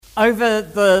Over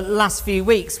the last few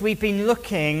weeks, we've been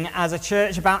looking as a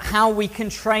church about how we can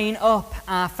train up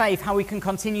our faith, how we can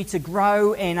continue to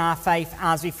grow in our faith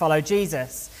as we follow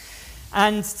Jesus.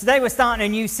 And today we're starting a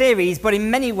new series, but in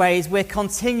many ways we're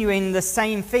continuing the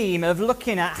same theme of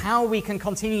looking at how we can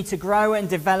continue to grow and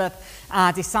develop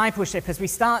our discipleship as we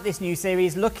start this new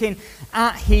series, looking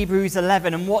at Hebrews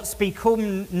 11 and what's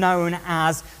become known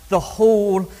as the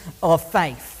Hall of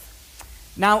Faith.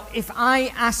 Now, if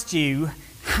I asked you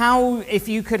if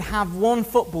you could have one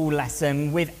football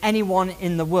lesson with anyone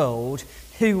in the world,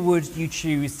 who would you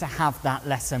choose to have that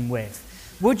lesson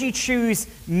with? Would you choose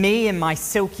me and my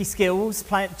silky skills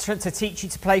to teach you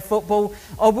to play football?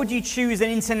 Or would you choose an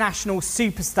international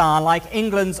superstar like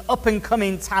England's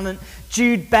up-and-coming talent,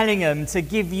 Jude Bellingham, to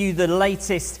give you the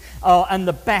latest and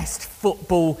the best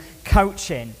football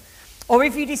coaching? Or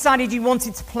if you decided you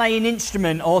wanted to play an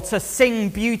instrument or to sing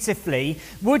beautifully,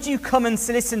 would you come and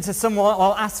listen to someone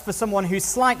or ask for someone who's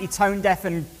slightly tone deaf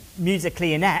and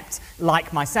musically inept,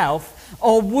 like myself?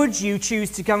 Or would you choose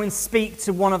to go and speak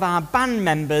to one of our band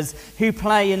members who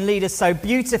play and lead us so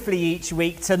beautifully each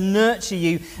week to nurture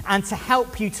you and to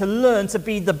help you to learn to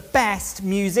be the best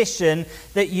musician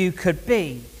that you could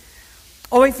be?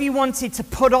 Or if you wanted to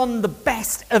put on the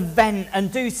best event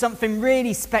and do something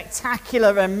really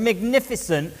spectacular and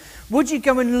magnificent, would you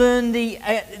go and learn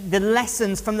the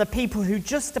lessons from the people who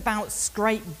just about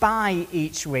scrape by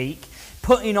each week,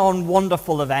 putting on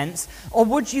wonderful events? Or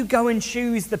would you go and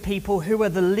choose the people who are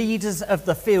the leaders of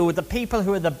the field, the people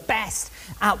who are the best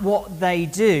at what they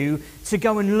do, to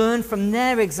go and learn from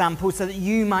their example so that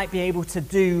you might be able to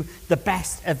do the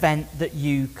best event that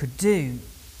you could do?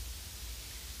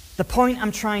 The point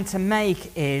I'm trying to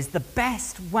make is the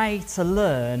best way to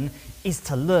learn is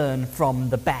to learn from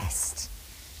the best.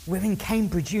 We're in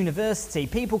Cambridge University.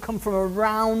 People come from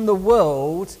around the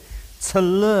world to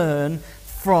learn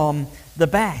from the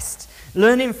best.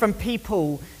 Learning from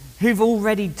people who've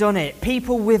already done it,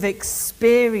 people with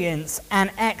experience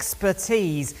and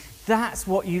expertise. That's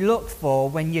what you look for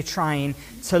when you're trying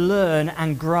to learn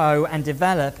and grow and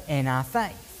develop in our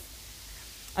faith.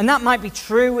 And that might be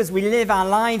true as we live our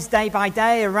lives day by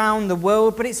day around the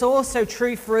world, but it's also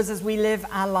true for us as we live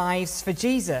our lives for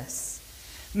Jesus.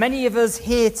 Many of us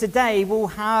here today will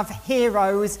have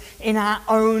heroes in our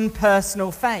own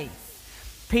personal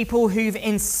faith, people who've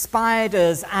inspired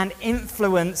us and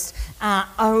influenced our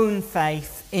own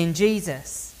faith in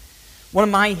Jesus. One of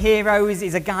my heroes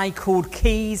is a guy called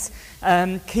Keys.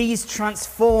 Keys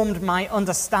transformed my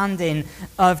understanding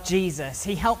of Jesus.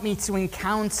 He helped me to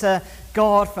encounter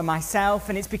God for myself,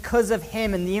 and it's because of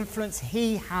him and the influence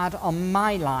he had on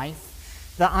my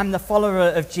life that I'm the follower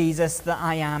of Jesus that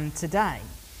I am today.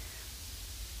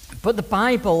 But the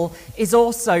Bible is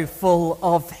also full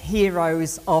of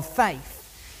heroes of faith.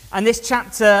 And this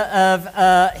chapter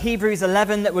of Hebrews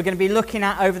 11 that we're going to be looking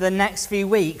at over the next few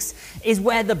weeks is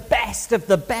where the best of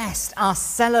the best are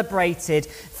celebrated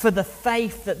for the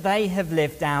faith that they have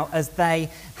lived out as they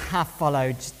have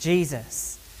followed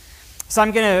Jesus. So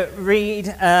I'm going to read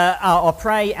or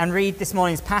pray and read this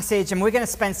morning's passage, and we're going to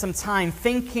spend some time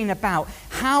thinking about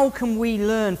how can we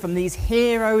learn from these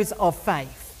heroes of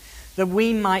faith that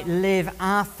we might live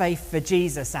our faith for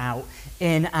Jesus out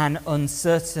in an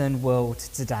uncertain world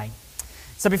today.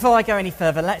 So before I go any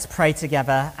further, let's pray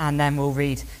together and then we'll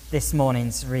read this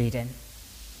morning's reading.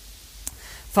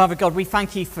 Father God, we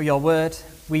thank you for your word.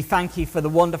 We thank you for the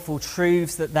wonderful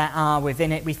truths that there are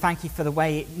within it. We thank you for the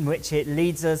way in which it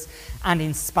leads us and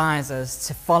inspires us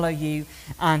to follow you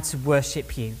and to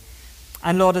worship you.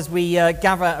 And Lord, as we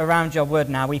gather around your word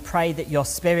now, we pray that your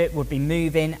spirit would be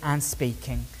moving and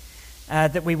speaking.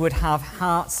 That we would have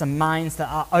hearts and minds that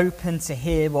are open to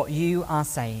hear what you are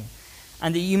saying,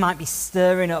 and that you might be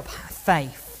stirring up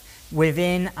faith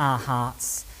within our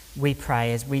hearts, we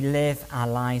pray, as we live our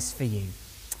lives for you.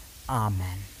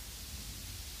 Amen.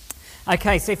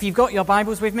 Okay, so if you've got your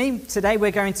Bibles with me, today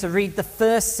we're going to read the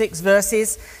first 6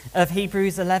 verses of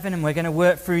Hebrews 11, and we're going to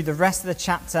work through the rest of the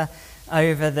chapter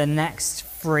over the next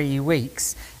 3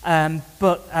 weeks.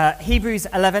 Hebrews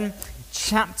 11...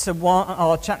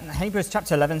 Hebrews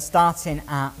chapter 11, starting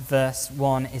at verse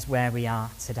 1, is where we are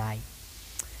today.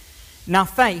 Now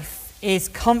faith is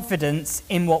confidence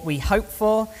in what we hope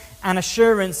for and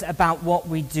assurance about what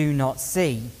we do not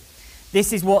see.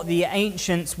 This is what the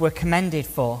ancients were commended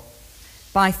for.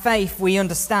 By faith we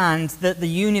understand that the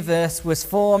universe was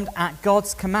formed at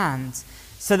God's command,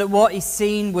 so that what is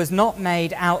seen was not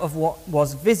made out of what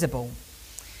was visible.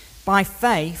 By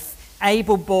faith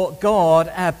Abel brought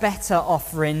God a better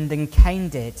offering than Cain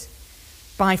did.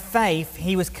 By faith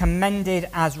he was commended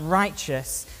as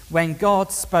righteous, when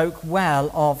God spoke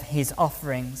well of his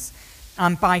offerings.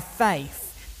 And by faith,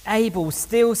 Abel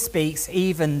still speaks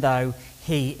even though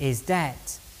he is dead.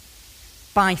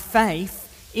 By faith,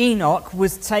 Enoch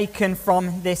was taken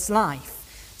from this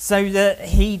life, so that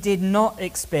he did not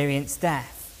experience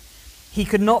death. He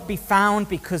could not be found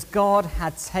because God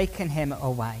had taken him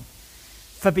away.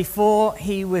 For before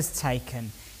he was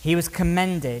taken, he was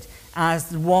commended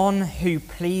as one who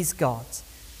pleased God.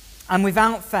 And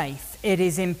without faith, it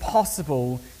is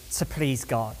impossible to please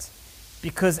God,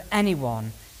 because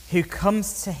anyone who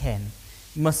comes to him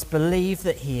must believe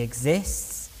that he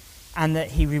exists and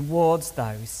that he rewards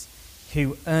those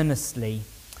who earnestly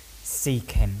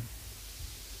seek him.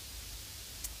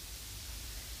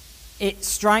 It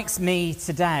strikes me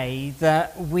today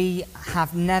that we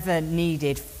have never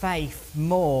needed faith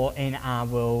more in our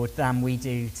world than we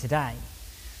do today.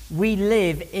 We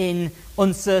live in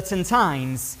uncertain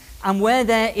times, and where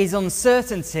there is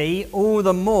uncertainty, all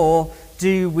the more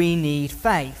do we need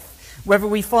faith. Whether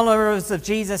we followers of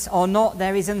Jesus or not,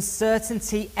 there is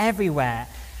uncertainty everywhere.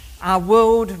 Our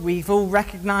world, we've all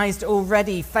recognized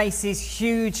already, faces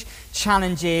huge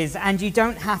challenges, and you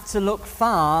don't have to look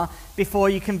far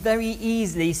before you can very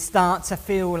easily start to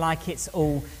feel like it's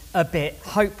all a bit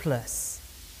hopeless.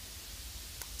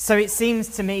 So it seems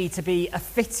to me to be a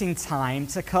fitting time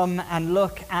to come and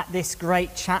look at this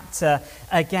great chapter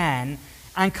again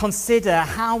and consider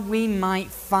how we might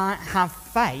have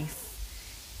faith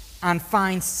and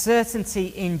find certainty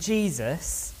in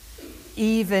Jesus,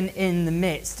 even in the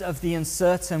midst of the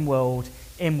uncertain world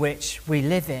in which we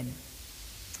live in.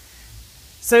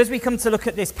 So as we come to look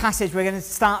at this passage, we're going to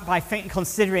start by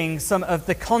considering some of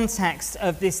the context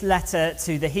of this letter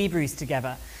to the Hebrews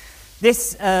together.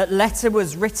 This letter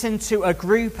was written to a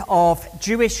group of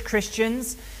Jewish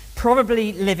Christians,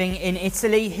 probably living in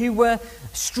Italy, who were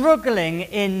struggling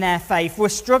in their faith, were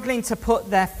struggling to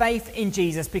put their faith in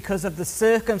Jesus because of the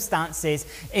circumstances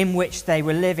in which they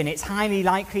were living. It's highly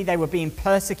likely they were being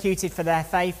persecuted for their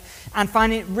faith and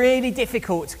finding it really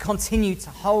difficult to continue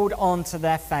to hold on to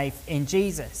their faith in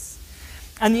Jesus.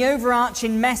 And the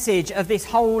overarching message of this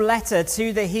whole letter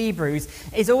to the Hebrews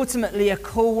is ultimately a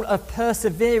call of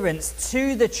perseverance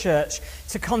to the church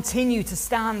to continue to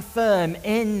stand firm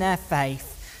in their faith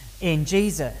in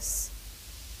Jesus.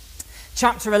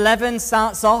 Chapter 11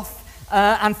 starts off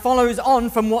and follows on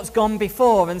from what's gone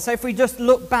before. And so if we just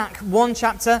look back one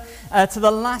chapter to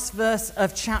the last verse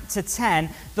of chapter 10,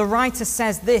 the writer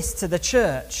says this to the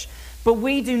church: "But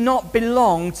we do not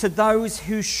belong to those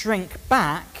who shrink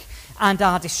back and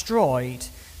are destroyed,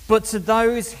 but to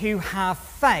those who have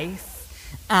faith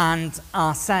and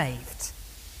are saved."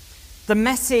 The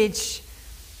message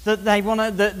that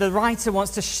the writer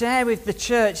wants to share with the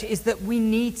church is that we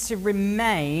need to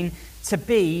remain to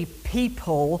be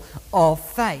people of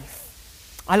faith.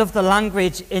 I love the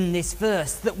language in this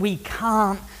verse that we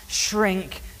can't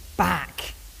shrink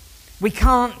back. We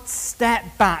can't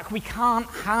step back. We can't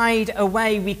hide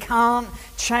away. We can't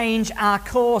change our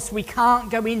course. We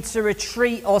can't go into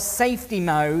retreat or safety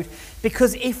mode,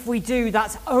 because if we do,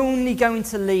 that's only going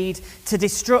to lead to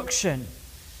destruction.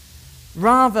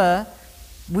 Rather,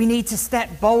 we need to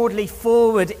step boldly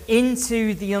forward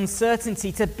into the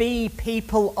uncertainty to be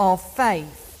people of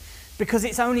faith, because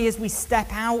it's only as we step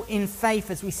out in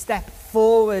faith, as we step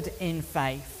forward in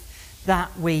faith,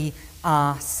 that we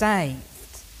are saved.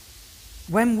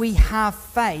 When we have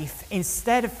faith,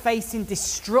 instead of facing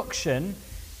destruction,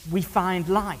 we find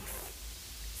life.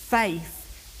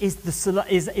 Faith is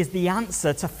the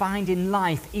answer to finding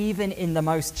life, even in the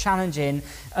most challenging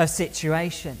of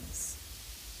situations.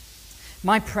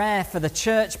 My prayer for the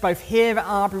church, both here at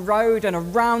Arby Road and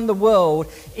around the world,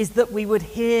 is that we would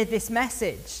hear this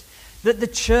message, that the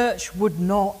church would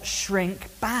not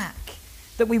shrink back,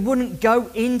 that we wouldn't go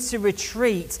into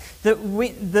retreat, that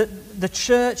the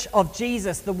church of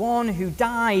Jesus, the one who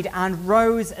died and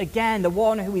rose again, the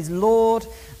one who is Lord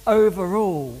over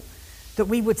all, that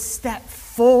we would step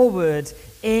forward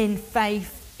in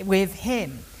faith with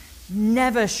him,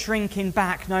 never shrinking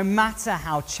back, no matter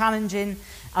how challenging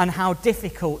and how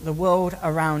difficult the world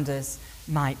around us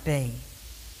might be.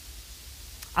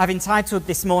 I've entitled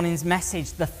this morning's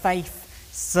message, The Faith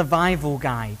Survival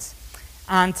Guide.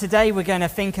 And today we're going to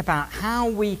think about how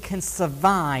we can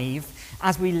survive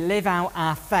as we live out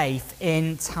our faith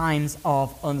in times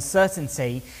of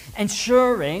uncertainty,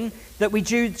 ensuring that we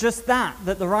do just that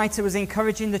the writer was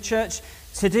encouraging the church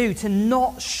to do, to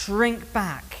not shrink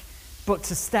back, but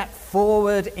to step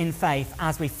forward in faith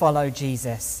as we follow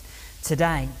Jesus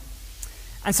today.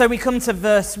 And so we come to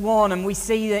verse 1, and we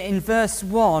see that in verse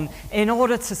 1, in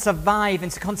order to survive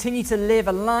and to continue to live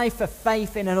a life of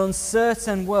faith in an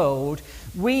uncertain world,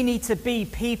 we need to be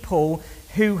people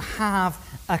who have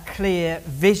a clear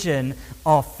vision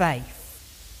of faith.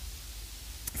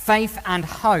 Faith and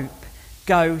hope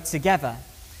go together.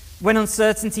 When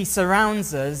uncertainty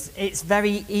surrounds us, it's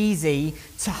very easy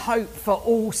to hope for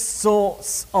all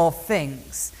sorts of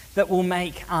things that will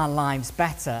make our lives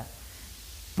better.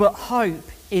 But hope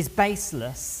is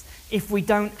baseless if we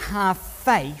don't have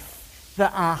faith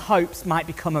that our hopes might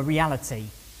become a reality.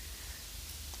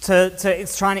 To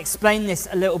try and explain this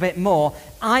a little bit more,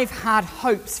 I've had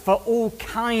hopes for all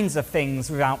kinds of things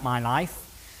throughout my life.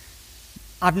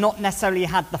 I've not necessarily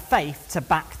had the faith to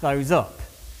back those up.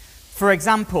 For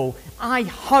example, I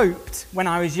hoped when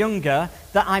I was younger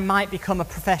that I might become a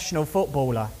professional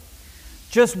footballer.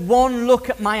 Just one look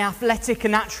at my athletic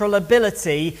and natural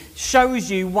ability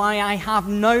shows you why I have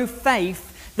no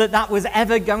faith that that was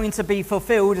ever going to be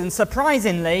fulfilled. And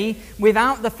surprisingly,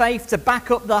 without the faith to back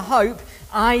up the hope,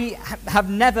 I have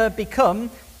never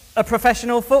become a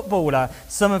professional footballer.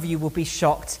 Some of you will be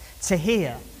shocked to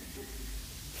hear.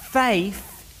 Faith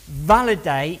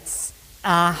validates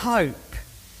our hope.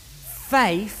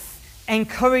 Faith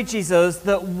encourages us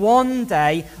that one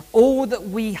day all that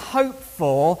we hope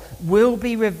for will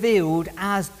be revealed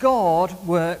as God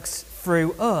works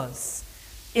through us.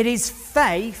 It is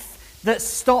faith that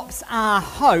stops our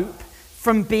hope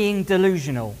from being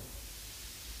delusional.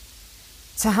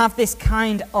 To have this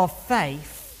kind of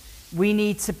faith, we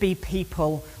need to be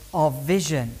people of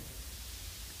vision.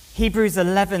 Hebrews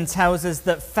 11 tells us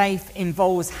that faith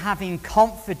involves having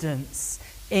confidence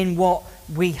in what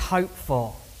we hope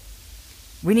for.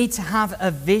 We need to have a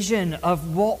vision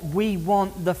of what we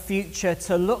want the future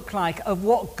to look like, of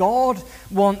what God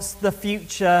wants the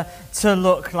future to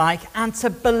look like, and to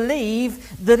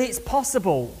believe that it's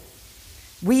possible.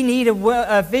 We need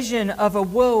a vision of a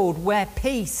world where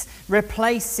peace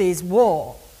replaces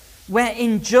war, where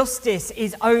injustice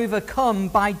is overcome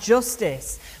by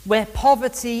justice, where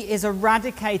poverty is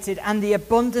eradicated and the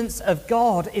abundance of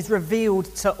God is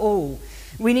revealed to all.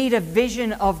 We need a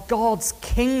vision of God's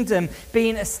kingdom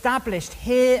being established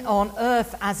here on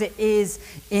earth as it is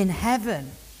in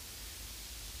heaven.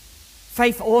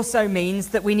 Faith also means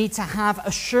that we need to have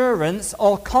assurance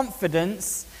or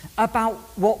confidence about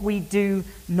what we do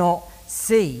not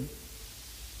see.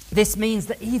 This means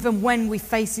that even when we're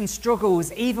facing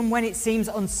struggles, even when it seems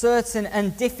uncertain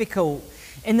and difficult,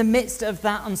 in the midst of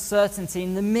that uncertainty,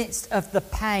 in the midst of the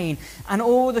pain and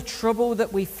all the trouble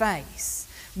that we face,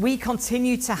 we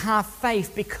continue to have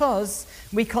faith because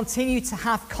we continue to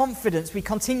have confidence. We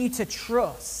continue to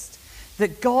trust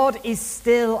that God is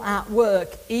still at work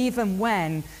even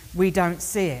when we don't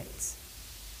see it.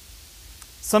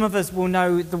 Some of us will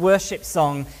know the worship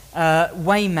song,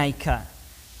 Waymaker.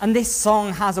 And this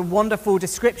song has a wonderful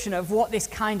description of what this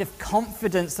kind of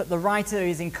confidence that the writer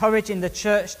is encouraging the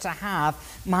church to have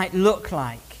might look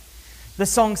like. The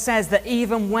song says that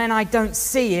even when I don't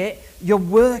see it, you're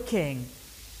working.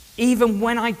 Even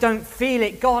when I don't feel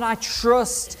it, God, I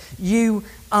trust you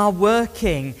are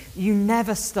working. You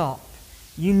never stop.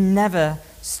 You never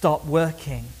stop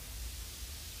working.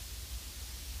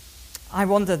 I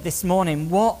wondered this morning,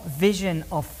 what vision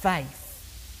of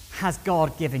faith has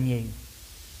God given you?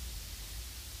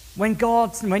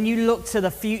 When you look to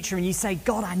the future and you say,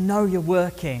 God, I know you're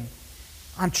working.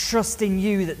 I'm trusting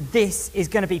you that this is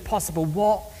going to be possible.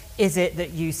 What is it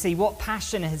that you see? What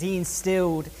passion has he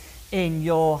instilled in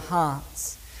your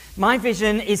hearts? My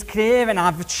vision is clear, and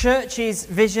our church's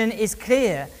vision is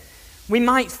clear. We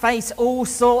might face all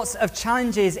sorts of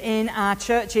challenges in our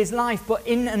church's life, but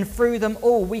in and through them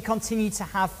all, we continue to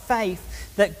have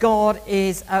faith that God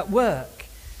is at work.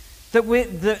 That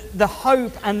the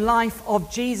hope and life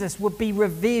of Jesus would be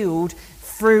revealed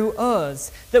through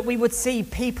us. That we would see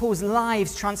people's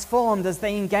lives transformed as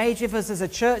they engage with us as a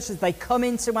church, as they come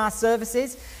into our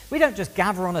services. We don't just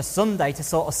gather on a Sunday to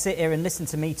sort of sit here and listen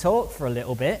to me talk for a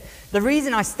little bit. The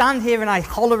reason I stand here and I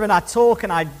holler and I talk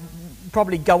and I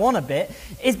probably go on a bit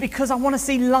is because I want to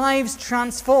see lives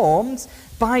transformed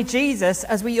by Jesus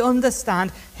as we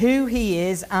understand who he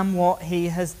is and what he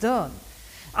has done.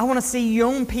 I want to see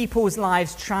young people's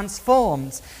lives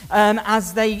transformed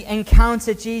as they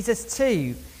encounter Jesus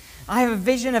too. I have a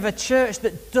vision of a church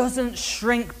that doesn't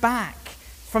shrink back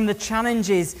from the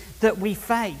challenges that we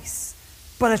face,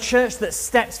 but a church that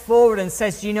steps forward and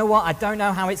says, you know what, I don't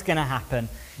know how it's going to happen.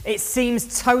 It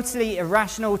seems totally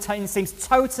irrational, it seems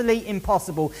totally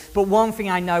impossible, but one thing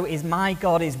I know is my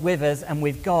God is with us, and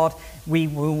with God we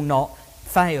will not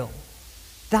fail.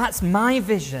 That's my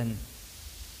vision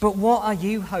But what are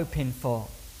you hoping for?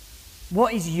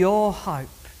 What is your hope?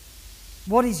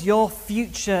 What is your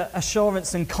future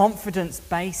assurance and confidence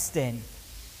based in?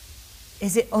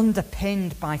 Is it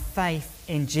underpinned by faith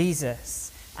in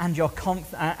Jesus and your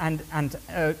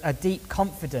a deep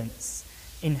confidence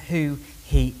in who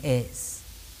he is?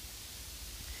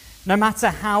 No matter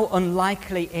how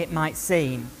unlikely it might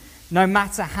seem, no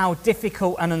matter how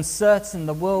difficult and uncertain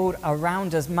the world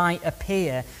around us might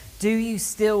appear, do you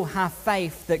still have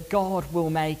faith that God will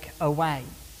make a way?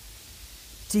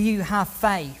 Do you have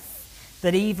faith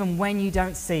that even when you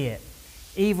don't see it,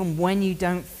 even when you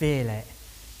don't feel it,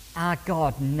 our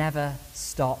God never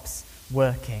stops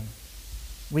working?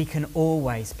 We can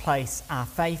always place our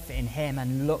faith in him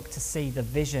and look to see the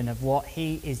vision of what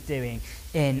he is doing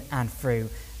in and through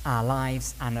our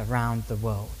lives and around the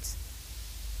world.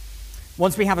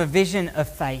 Once we have a vision of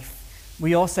faith,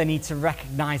 we also need to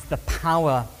recognize the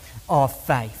power of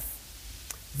faith.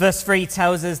 Verse 3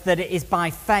 tells us that it is by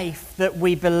faith that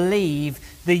we believe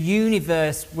the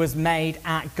universe was made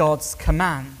at God's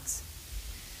command.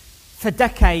 For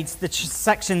decades, the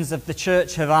sections of the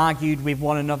church have argued with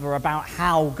one another about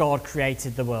how God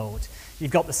created the world.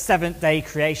 You've got the Seventh-day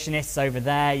creationists over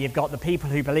there. You've got the people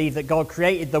who believe that God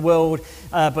created the world,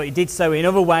 but he did so in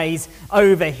other ways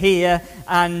over here.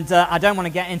 And I don't want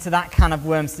to get into that can of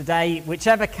worms today.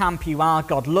 Whichever camp you are,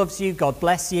 God loves you, God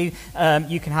bless you.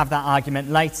 You can have that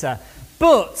argument later.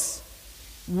 But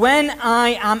when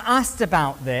I am asked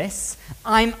about this,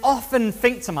 I often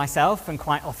think to myself, and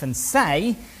quite often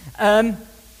say,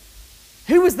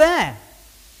 who was there?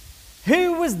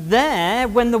 Who was there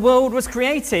when the world was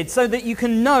created, so that you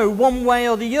can know one way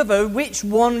or the other which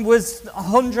one was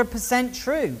 100%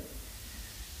 true?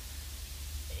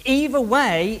 Either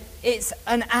way, it's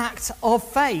an act of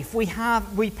faith.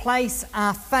 We place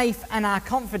our faith and our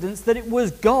confidence that it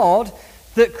was God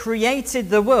that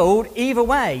created the world either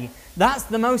way. That's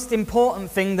the most important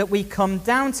thing that we come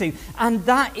down to, and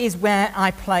that is where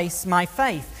I place my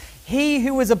faith. He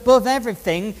who was above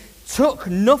everything took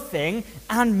nothing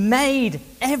and made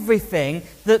everything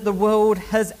that the world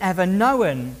has ever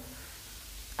known.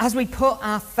 As we put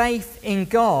our faith in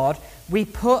God, we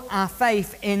put our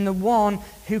faith in the one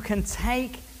who can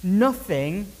take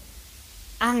nothing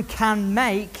and can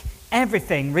make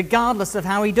everything, regardless of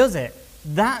how he does it.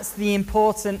 That's the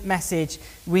important message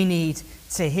we need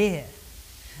to hear.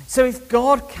 So if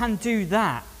God can do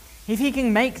that, if he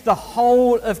can make the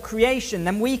whole of creation,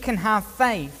 then we can have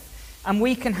faith. And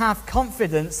we can have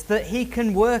confidence that he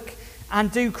can work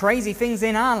and do crazy things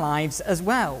in our lives as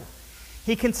well.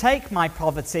 He can take my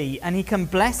poverty and he can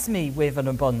bless me with an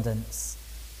abundance.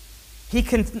 We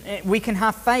can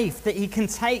have faith that he can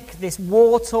take this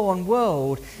war-torn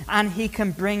world and he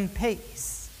can bring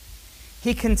peace.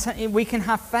 We can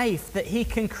have faith that he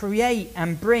can create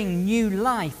and bring new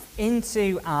life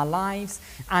into our lives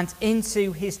and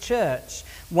into his church.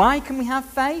 Why can we have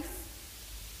faith?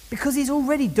 Because he's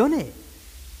already done it.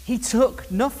 He took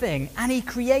nothing and he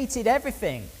created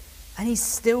everything. And he's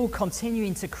still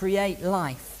continuing to create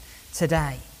life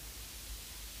today.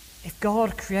 If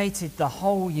God created the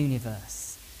whole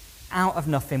universe out of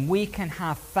nothing, we can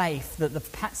have faith that the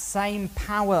same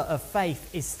power of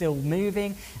faith is still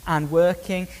moving and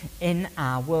working in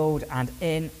our world and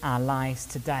in our lives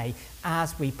today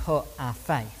as we put our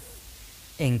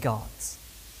faith in God.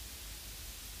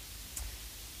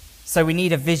 So we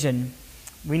need a vision.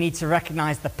 We need to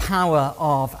recognize the power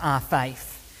of our faith.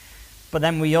 But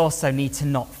then we also need to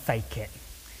not fake it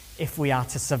if we are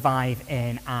to survive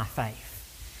in our faith.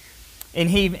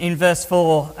 In verse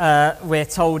 4, we're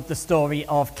told the story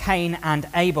of Cain and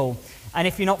Abel. And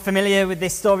if you're not familiar with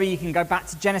this story, you can go back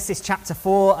to Genesis chapter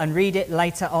 4 and read it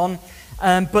later on.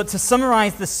 But to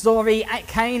summarize the story,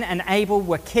 Cain and Abel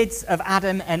were kids of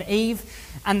Adam and Eve,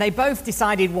 and they both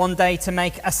decided one day to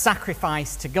make a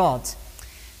sacrifice to God.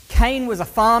 Cain was a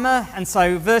farmer, and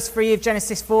so verse 3 of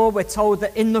Genesis 4, we're told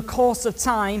that in the course of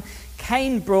time,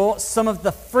 Cain brought some of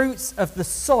the fruits of the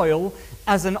soil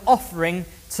as an offering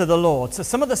to the Lord. So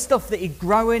some of the stuff that he'd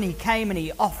grown, he came and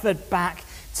he offered back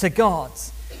to God.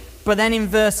 But then in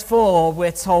verse 4,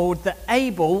 we're told that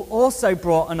Abel also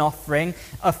brought an offering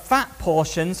of fat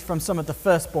portions from some of the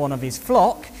firstborn of his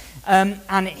flock. And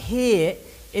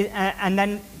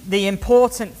then the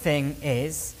important thing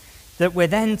is that we're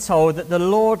then told that the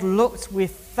Lord looked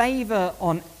with favor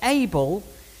on Abel,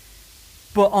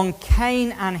 but on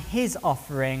Cain and his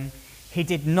offering, he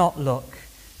did not look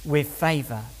with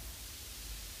favor.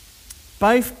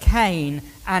 Both Cain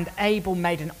and Abel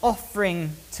made an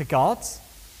offering to God,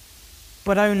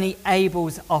 but only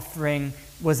Abel's offering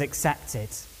was accepted.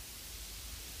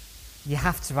 You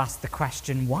have to ask the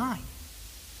question, why?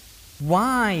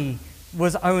 Why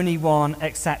was only one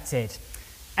accepted?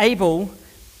 Abel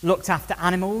looked after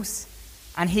animals,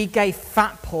 and he gave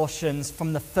fat portions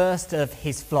from the first of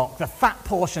his flock. The fat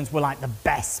portions were like the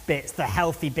best bits, the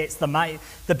healthy bits, the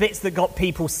bits that got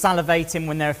people salivating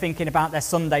when they were thinking about their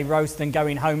Sunday roast and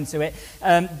going home to it.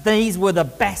 These were the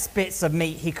best bits of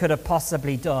meat he could have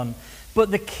possibly done.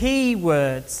 But the key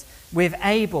words with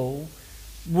Abel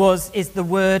is the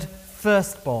word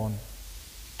firstborn.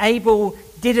 Abel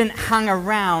didn't hang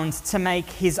around to make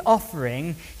his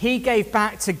offering. He gave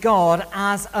back to God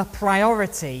as a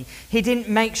priority. He didn't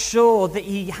make sure that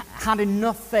he had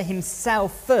enough for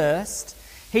himself first.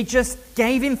 He just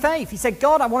gave in faith. He said,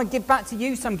 God, I want to give back to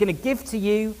you, so I'm going to give to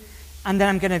you, and then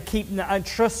I'm going to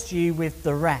trust you with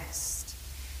the rest.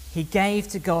 He gave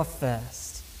to God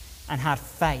first and had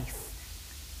faith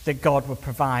that God would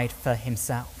provide for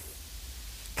himself.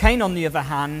 Cain, on the other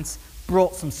hand,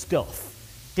 brought some stuff.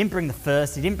 Didn't bring the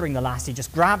first, he didn't bring the last, he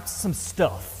just grabbed some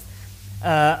stuff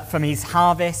from his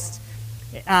harvest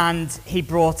and he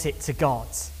brought it to God.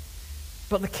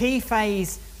 But the key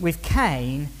phase with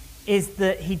Cain is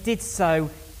that he did so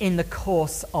in the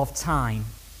course of time.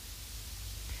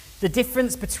 The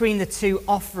difference between the two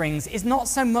offerings is not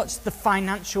so much the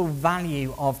financial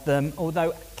value of them,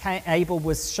 although Abel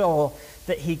was sure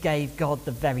that he gave God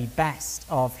the very best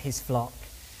of his flock.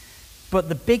 But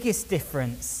the biggest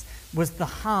difference was the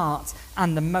heart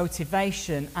and the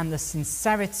motivation and the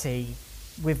sincerity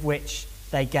with which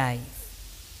they gave.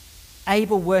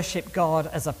 Abel worshipped God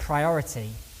as a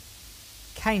priority.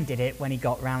 Cain did it when he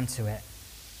got round to it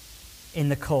in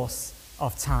the course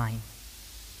of time.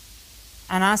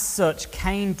 And as such,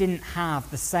 Cain didn't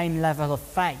have the same level of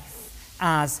faith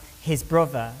as his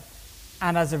brother,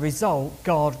 and as a result,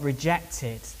 God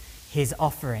rejected his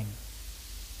offering.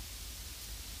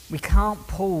 We can't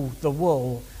pull the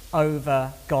wool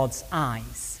over God's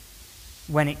eyes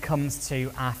when it comes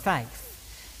to our faith.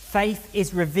 Faith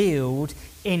is revealed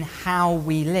in how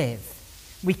we live.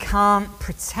 We can't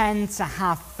pretend to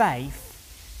have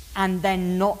faith and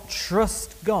then not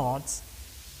trust God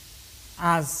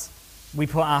as we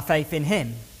put our faith in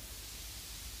him.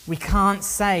 We can't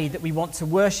say that we want to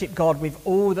worship God with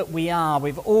all that we are,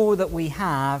 with all that we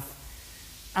have,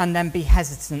 and then be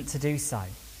hesitant to do so.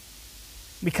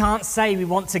 We can't say we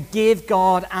want to give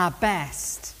God our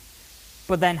best,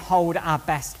 but then hold our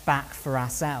best back for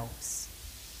ourselves.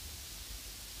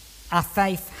 Our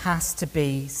faith has to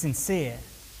be sincere,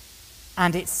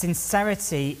 and its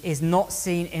sincerity is not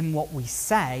seen in what we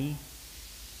say,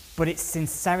 but its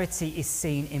sincerity is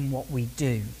seen in what we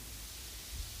do.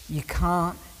 You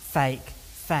can't fake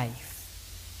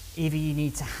faith. Either you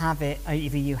need to have it, or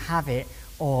either you have it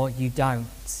or you don't.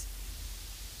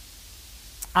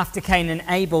 After Cain and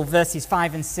Abel, verses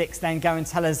 5 and 6 then go and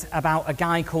tell us about a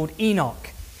guy called Enoch.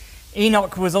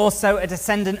 Enoch was also a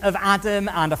descendant of Adam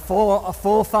and a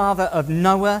forefather of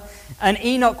Noah. And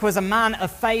Enoch was a man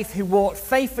of faith who walked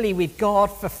faithfully with God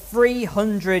for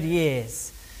 300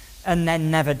 years and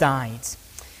then never died.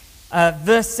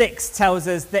 Verse 6 tells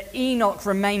us that Enoch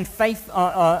remained faithful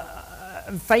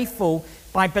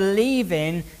by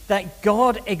believing that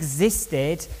God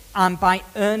existed and by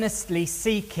earnestly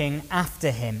seeking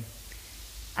after him.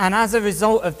 And as a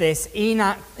result of this,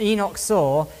 Enoch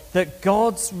saw that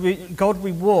God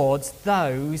rewards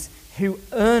those who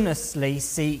earnestly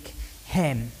seek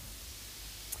him.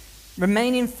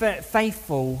 Remaining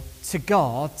faithful to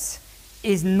God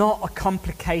is not a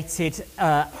complicated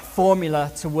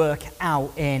formula to work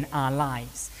out in our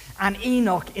lives. And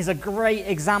Enoch is a great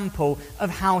example of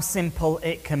how simple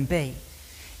it can be.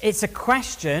 It's a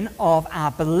question of our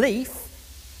belief,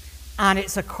 and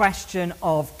it's a question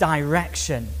of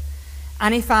direction.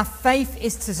 And if our faith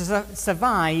is to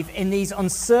survive in these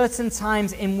uncertain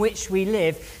times in which we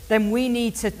live, then we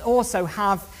need to also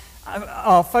have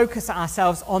or focus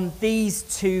ourselves on these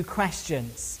two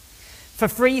questions. For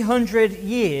 300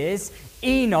 years,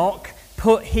 Enoch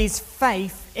put his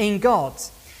faith in God.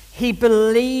 He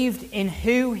believed in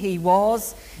who he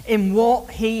was, in what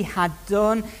he had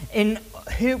done, in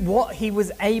what he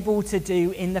was able to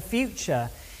do in the future.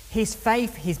 His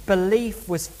faith, his belief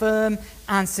was firm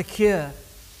and secure.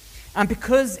 And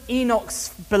because Enoch's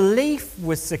belief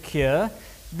was secure,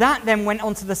 that then went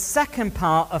on to the second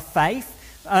part of faith,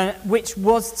 which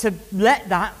was to let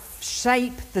that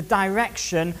shape the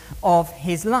direction of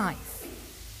his life.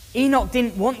 Enoch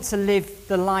didn't want to live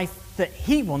the life that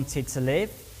he wanted to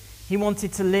live. He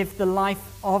wanted to live the life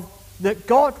that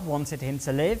God wanted him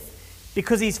to live,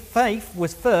 because his faith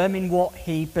was firm in what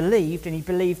he believed, and he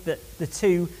believed that the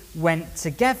two went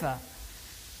together.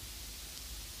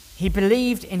 He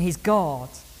believed in his God,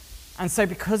 And so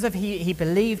because of he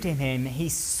believed in him, he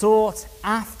sought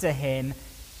after him,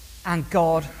 and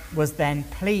God was then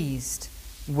pleased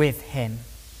with him.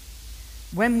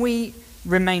 When we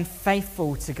remain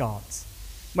faithful to God,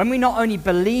 when we not only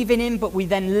believe in him, but we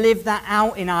then live that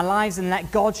out in our lives and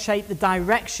let God shape the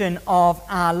direction of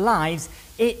our lives,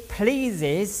 it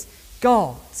pleases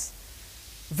God.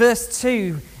 Verse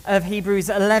 2 of Hebrews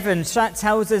 11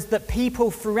 tells us that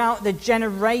people throughout the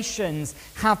generations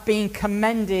have been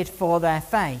commended for their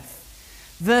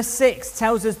faith. Verse 6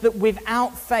 tells us that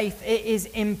without faith it is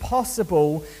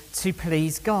impossible to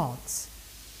please God.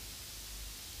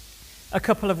 A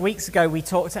couple of weeks ago we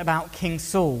talked about King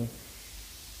Saul,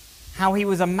 how he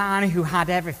was a man who had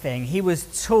everything. He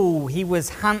was tall, he was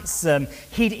handsome,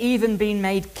 he'd even been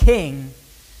made king,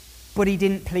 but he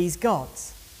didn't please God.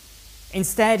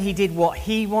 Instead, he did what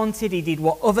he wanted, he did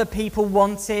what other people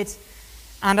wanted,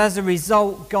 and as a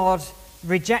result, God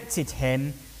rejected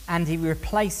him and he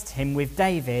replaced him with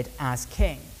David as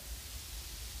king.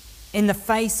 In the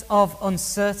face of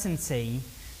uncertainty,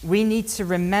 we need to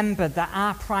remember that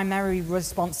our primary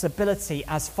responsibility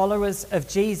as followers of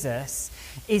Jesus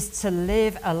is to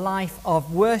live a life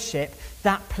of worship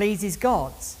that pleases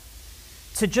God.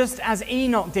 To just as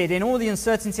Enoch did in all the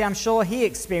uncertainty I'm sure he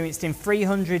experienced in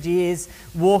 300 years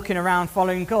walking around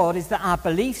following God, is that our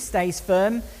belief stays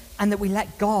firm and that we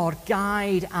let God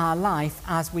guide our life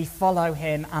as we follow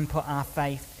him and put our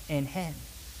faith in him.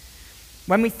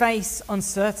 When we face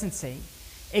uncertainty,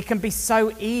 it can be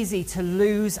so easy to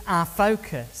lose our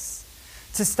focus,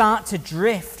 to start to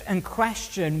drift and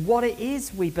question what it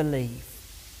is we believe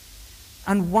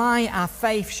and why our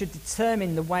faith should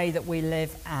determine the way that we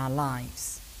live our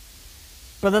lives.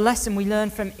 But the lesson we learn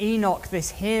from Enoch,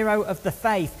 this hero of the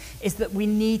faith, is that we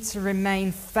need to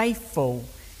remain faithful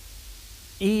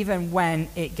even when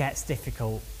it gets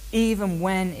difficult, even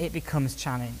when it becomes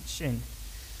challenging.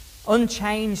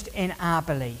 Unchanged in our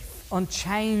belief,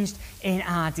 unchanged in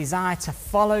our desire to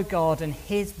follow God and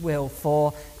his will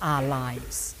for our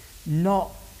lives, not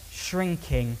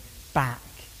shrinking back.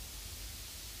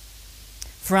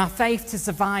 For our faith to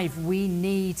survive, we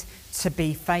need to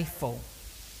be faithful.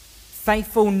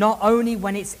 Faithful not only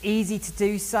when it's easy to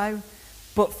do so,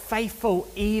 but faithful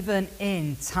even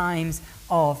in times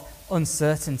of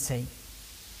uncertainty.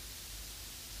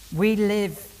 We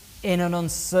live in an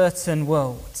uncertain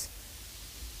world,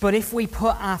 but if we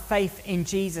put our faith in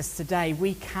Jesus today,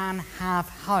 we can have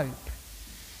hope.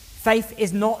 Faith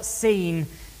is not seen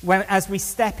as we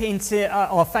step into,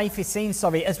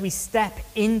 as we step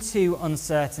into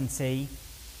uncertainty,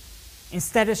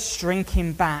 instead of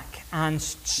shrinking back and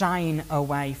shying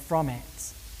away from it.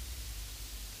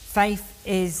 Faith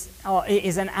is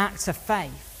an act of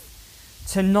faith,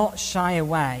 to not shy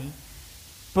away,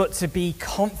 but to be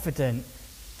confident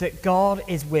that God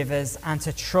is with us and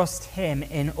to trust him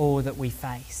in all that we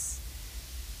face.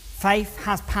 Faith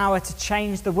has power to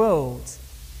change the world.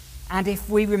 And if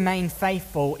we remain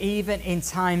faithful, even in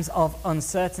times of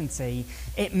uncertainty,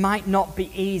 it might not be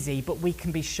easy, but we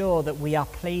can be sure that we are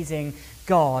pleasing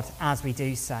God as we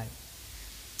do so.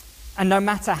 And no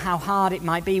matter how hard it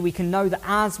might be, we can know that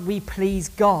as we please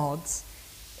God,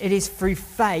 it is through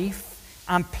faith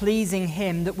and pleasing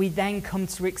him that we then come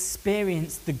to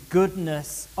experience the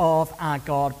goodness of our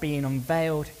God being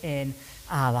unveiled in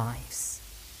our lives.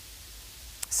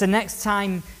 So next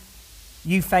time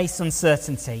you face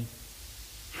uncertainty,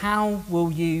 how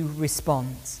will you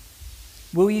respond?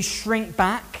 Will you shrink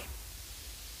back,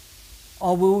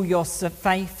 or will your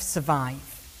faith survive?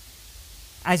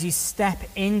 As you step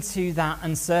into that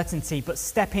uncertainty, but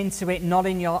step into it not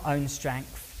in your own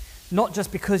strength, not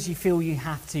just because you feel you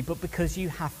have to, but because you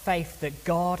have faith that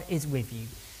God is with you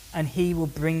and he will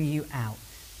bring you out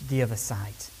the other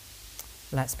side.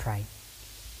 Let's pray.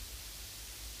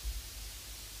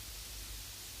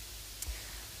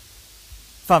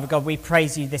 Father God, we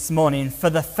praise you this morning for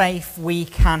the faith we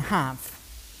can have,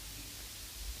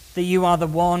 that you are the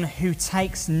one who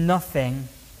takes nothing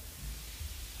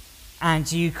and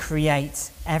you create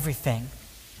everything.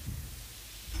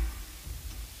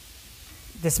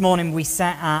 This morning we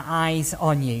set our eyes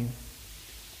on you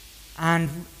and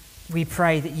we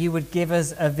pray that you would give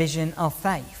us a vision of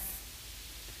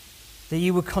faith, that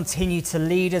you would continue to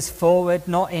lead us forward,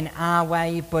 not in our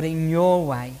way, but in your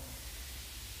way.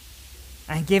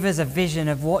 And give us a vision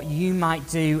of what you might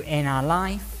do in our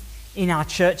life, in our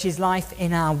church's life,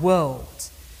 in our world,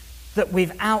 that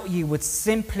without you would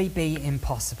simply be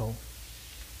impossible.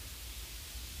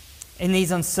 In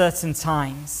these uncertain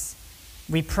times,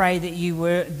 we pray that you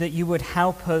would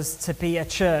help us to be a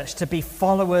church, to be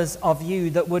followers of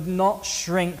you that would not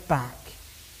shrink back,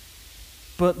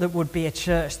 but that would be a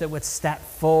church that would step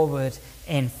forward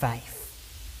in faith.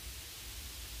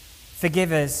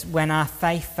 Forgive us when our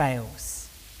faith fails,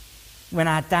 when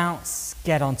our doubts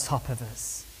get on top of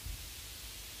us.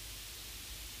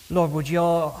 Lord, would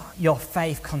your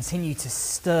faith continue to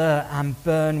stir and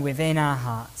burn within our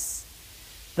hearts,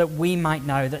 that we might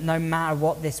know that no matter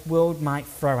what this world might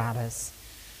throw at us,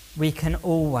 we can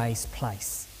always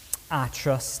place our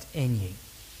trust in you.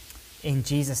 In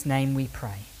Jesus' name we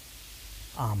pray.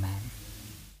 Amen.